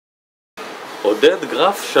Oded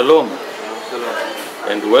Graf, Shalom. Shalom.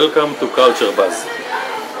 And welcome to CultureBuzz.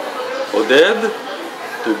 Oded,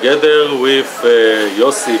 together with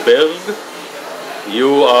Yossi Berg,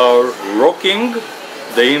 you are rocking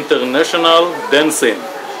the international dance scene.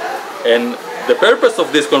 And the purpose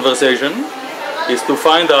of this conversation is to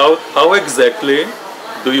find out how exactly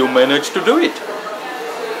do you manage to do it.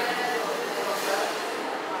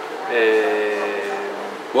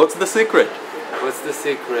 What's the secret? What's the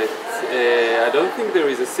secret? I don't think there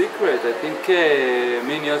is a secret. I think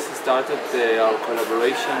me and Yossi started our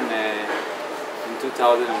collaboration in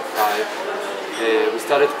 2005. We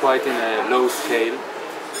started quite in a low scale,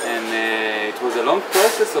 and it was a long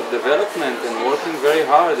process of development and working very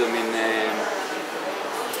hard. I mean,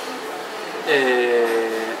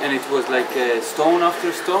 and it was like stone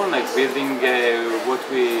after stone, like building what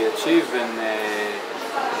we achieve, and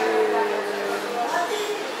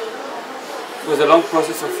it was a long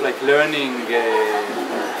process of like learning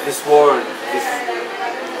this world,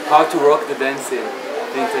 how to rock the dance scene,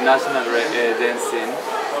 the international dance scene,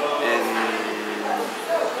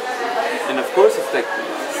 and of course it's like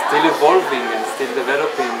still evolving and still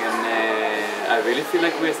developing, and I really feel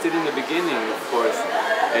like we're still in the beginning, of course,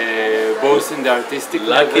 both in the artistic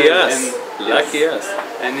lucky level us, and lucky us,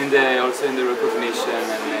 and in the also in the recognition,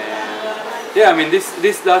 and yeah, I mean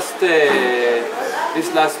this last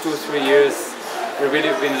 2-3 years we've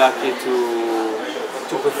really been lucky to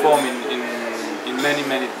perform in many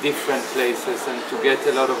different places, and to get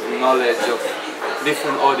a lot of knowledge of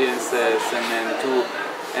different audiences, and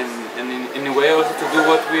in a way also to do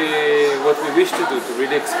what we wish to do, to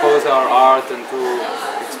really expose our art and to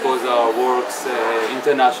expose our works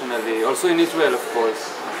internationally, also in Israel, of course.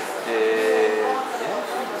 Yeah.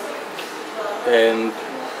 And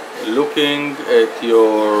looking at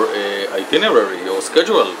your itinerary, your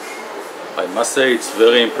schedule, I must say it's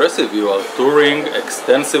very impressive. You are touring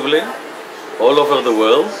extensively all over the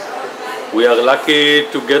world. We are lucky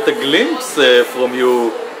to get a glimpse from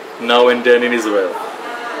you now and then in Israel.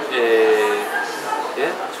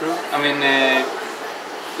 Yeah, true. I mean,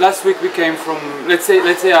 last week we came from, let's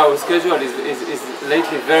say our schedule is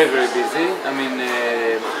lately very busy. I mean,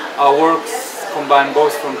 our works combine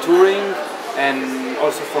both from touring and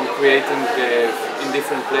also from creating in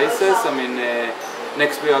different places. I mean,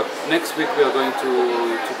 next week we are going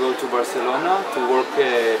to go to Barcelona to work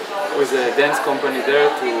with a dance company there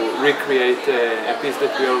to recreate a piece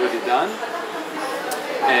that we already done,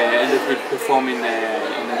 and that we'll perform in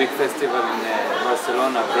a big festival in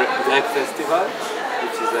Barcelona, Drag Festival,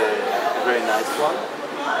 which is a very nice one.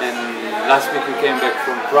 And last week we came back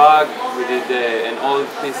from Prague. We did an old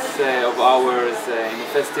piece of ours in a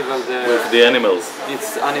festival there. With the animals.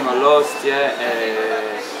 It's Animal Lost, yeah.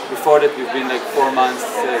 Before that we've been like 4 months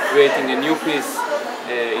creating a new piece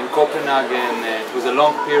in Copenhagen. It was a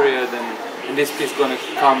long period, and this piece is going to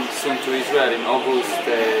come soon to Israel in August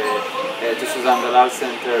to Suzanne Dalal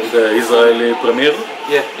Center. The Israeli premiere?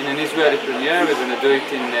 Yeah, in an Israeli premiere. We're going to do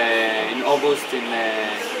it in August in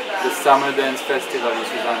the Summer Dance Festival in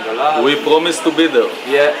Suzanne Dalal. We promise to be there.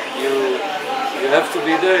 Yeah, you have to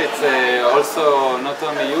be there. It's also not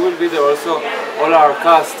only you will be there, also all our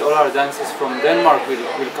cast, all our dancers from Denmark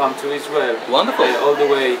will come to Israel. Wonderful. All the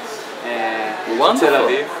way to Tel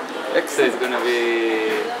Aviv. Excellent. So it's going to be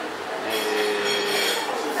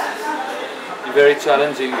a very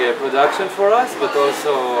challenging production for us, but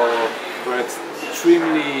also we're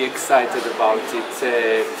extremely excited about it.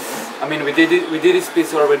 I mean, we did this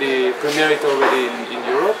piece already, premiere it already in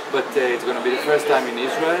Europe, but it's going to be the first time in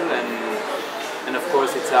Israel, and of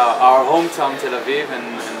course it's our hometown, Tel Aviv, and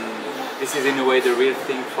this is in a way the real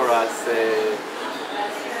thing for us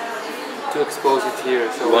to expose it here.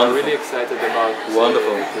 So we're really excited about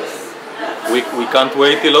this. We can't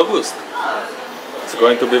wait till August. It's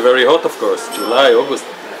going to be very hot, of course, July, August.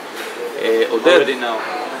 Oded, already now.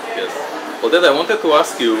 Yes. Oded, I wanted to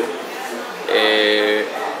ask you,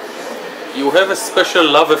 you have a special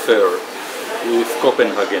love affair with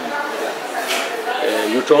Copenhagen.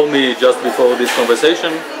 You told me just before this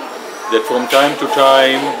conversation that from time to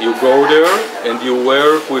time you go there and you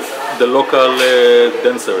work with the local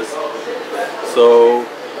dancers. So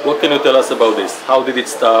what can you tell us about this? How did it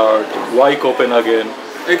start? Why Copenhagen?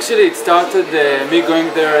 Actually, it started me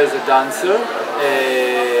going there as a dancer.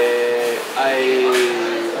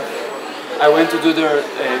 I went to do there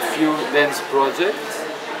a few dance projects,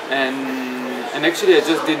 and actually I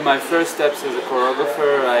just did my first steps as a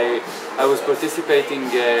choreographer. I was participating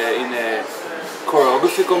in a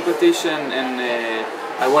choreography competition, and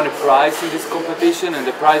I won a prize in this competition, and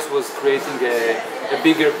the prize was creating a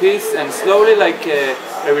bigger piece, and slowly, like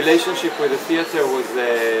a relationship with the theater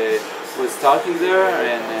was starting there,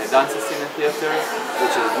 and dances in a theater,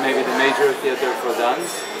 which is maybe the major theater for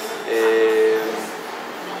dance.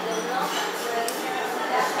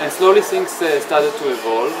 And slowly things started to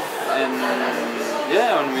evolve, and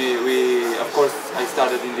yeah, and we of course I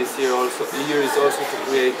started in this year also to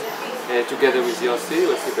create together with Yossi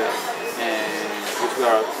Berg, which we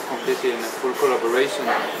are completely in a full collaboration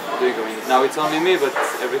doing. I mean, now it's only me, but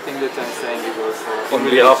everything that I'm saying is also on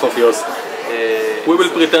behalf of Yossi. We will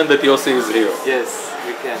pretend that Yossi is here. Yes,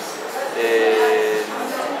 we can.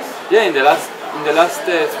 Yeah, in the last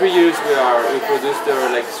 3 years we produced there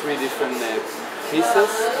like 3 different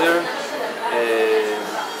pieces there.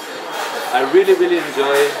 I really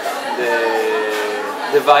enjoy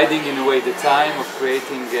dividing in a way the time of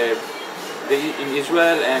creating in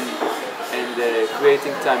Israel and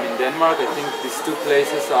creating time in Denmark. I think these 2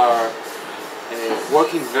 places are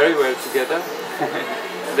working very well together.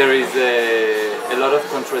 There is a lot of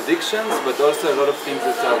contradictions, but also a lot of things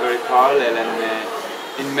that are very parallel, and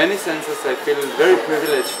in many senses I feel very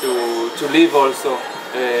privileged to live also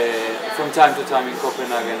from time to time in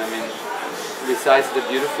Copenhagen. I mean, besides the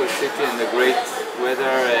beautiful city and the great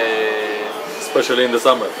weather, especially in the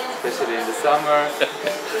summer. Especially in the summer.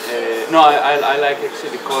 No, I like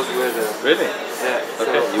actually cold weather. Really? Yeah.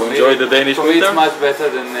 Okay. So you enjoy the Danish winter? For me it's much better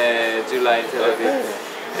than July in Tel Aviv.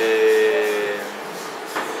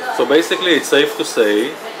 So basically it's safe to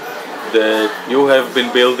say that you have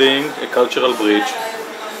been building a cultural bridge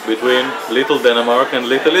between Little Denmark and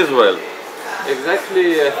Little Israel. Exactly.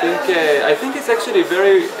 I think it's actually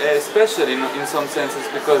very special in some senses,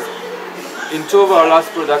 because in 2 of our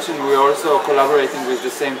last production we were also collaborating with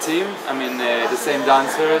the same team. I mean, the same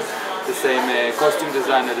dancers, the same costume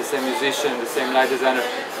designer, the same musician, the same light designer,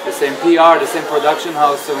 the same PR, the same production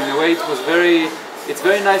house. So in a way it's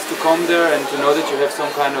very nice to come there and to know that you have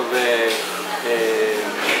some kind of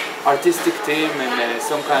artistic team and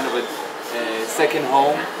some kind of a second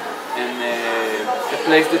home, and a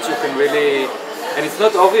place that you can really, and it's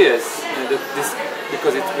not obvious that this,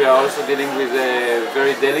 because we are also dealing with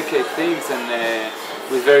very delicate things and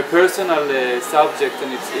with very personal subjects,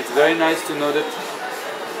 and it's very nice to know that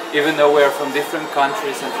even though we are from different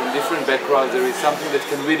countries and from different backgrounds, there is something that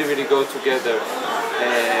can really go together,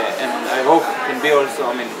 and I hope it can be also,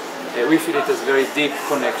 I mean, we feel it as very deep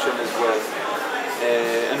connection as well,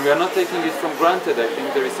 and we are not taking it for granted. I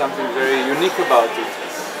think there is something very unique about it.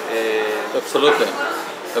 Absolutely.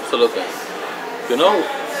 You know,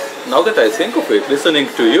 now that I think of it, listening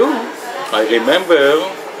to you, I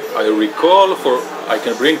recall, I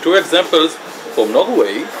can bring 2 examples from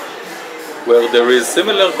Norway where there is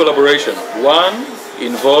similar collaboration. One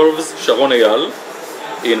involves Sharon Eyal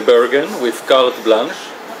in Bergen with Carte Blanche,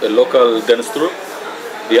 a local dance troupe.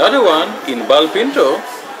 The other one in Bal Pinto,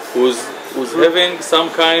 who's having some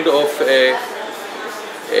kind of a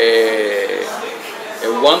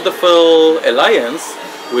wonderful alliance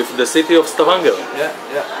with the city of Stavanger. Yeah.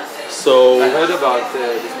 So I heard about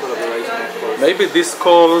this collaboration, of course. Maybe this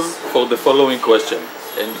calls for the following question,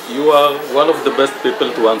 and you are one of the best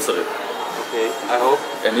people to answer it. Okay, I hope.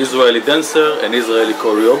 An Israeli dancer, an Israeli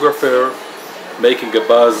choreographer, making a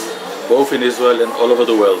buzz both in Israel and all over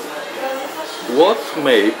the world. What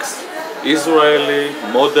makes Israeli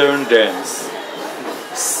modern dance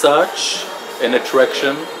such an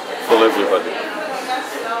attraction for everybody?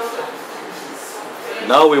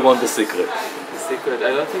 Now we want the secret. The secret?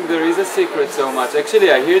 I don't think there is a secret so much. Actually,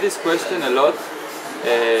 I hear this question a lot.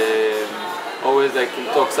 Always, like in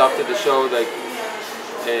talks after the show, like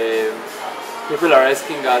people are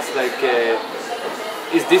asking us, like,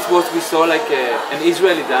 is this what we saw, like an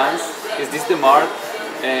Israeli dance? Is this the mark?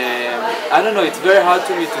 I don't know. It's very hard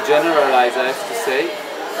to me to generalize, I have to say.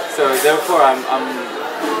 So therefore,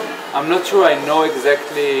 I'm not sure I know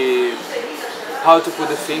exactly how to put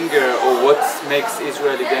a finger or what makes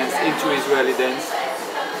Israeli dance into Israeli dance.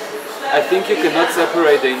 I think you cannot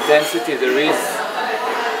separate the intensity there is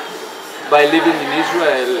by living in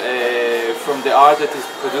Israel from the art that is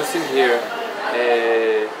producing here.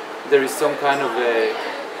 There is some kind of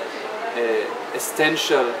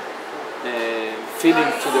essential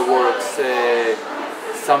feeling to the works,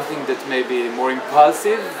 something that may be more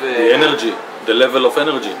impulsive. The energy. The level of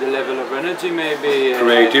energy. The level of energy, maybe.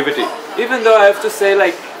 Creativity. Even though I have to say,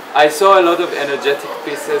 like, I saw a lot of energetic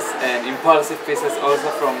pieces and impulsive pieces also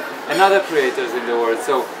from another creators in the world.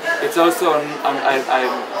 So it's also,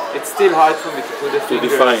 it's still hard for me to put a finger.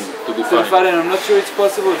 To define. And I'm not sure it's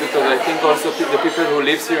possible, because I think also the people who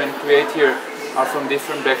live here and create here are from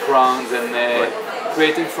different backgrounds and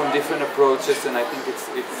creating from different approaches, and I think it's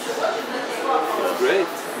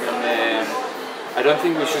great. I mean, I don't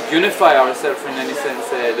think we should unify ourselves in any sense.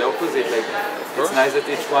 The opposite. Like it's nice that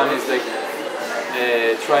each one is like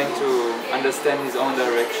trying to understand his own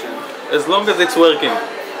direction. As long as it's working.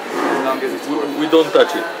 As long as it's working. We don't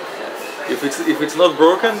touch it. Yes. If it's not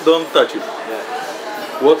broken, don't touch it.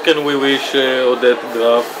 Yeah. What can we wish Oded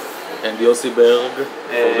Graf and Yossi Berg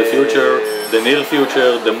for the future, the near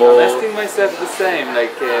future, the more? I'm asking myself the same.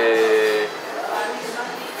 Like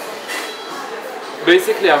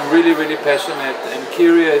basically, I'm really passionate and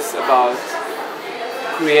curious about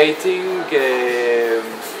creating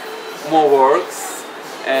more works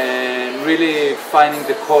and really finding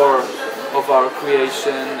the core of our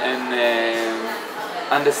creation and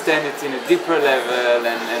understand it in a deeper level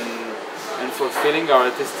and fulfilling our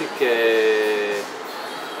artistic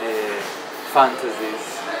fantasies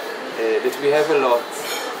that we have a lot.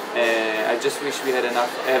 I just wish we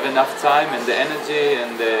have enough time and the energy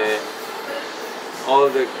and all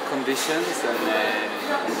the conditions and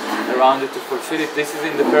around it to fulfill it. This is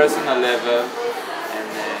in the personal level, and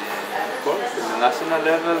of course in the national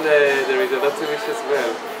level there is a lot to wish as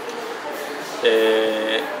well.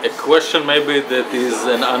 A question maybe that is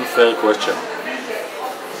an unfair question.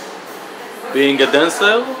 Being a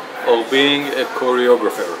dancer or being a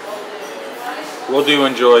choreographer? What do you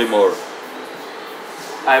enjoy more?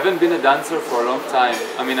 I haven't been a dancer for a long time.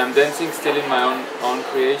 I mean, I'm dancing still in my own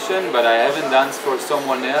creation, but I haven't danced for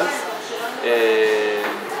someone else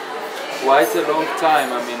quite a long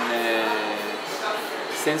time. I mean,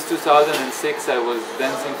 since 2006, I was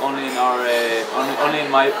dancing only in our only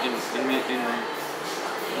in mine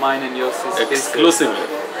and Yossi's exclusively.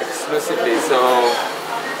 Exclusively. So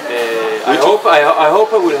I hope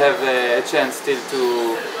I will have a chance still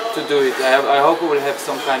to do it. I hope I will have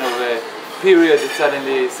some kind of a period that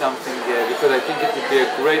suddenly something, because I think it would be a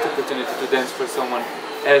great opportunity to dance for someone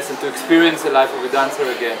else and to experience the life of a dancer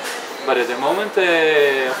again. But at the moment,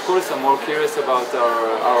 of course, I'm more curious about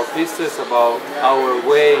our pieces, about our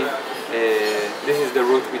way. This is the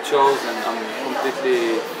route we chose, and I'm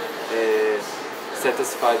completely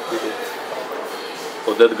satisfied with it.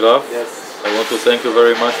 Oded Graf, yes. I want to thank you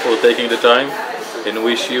very much for taking the time and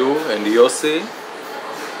wish you and Yossi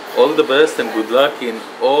all the best and good luck in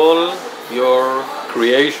all your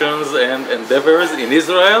creations and endeavors in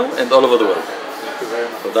Israel and all over the world. Thank you very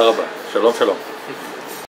much. תודה רבה. שלום שלום.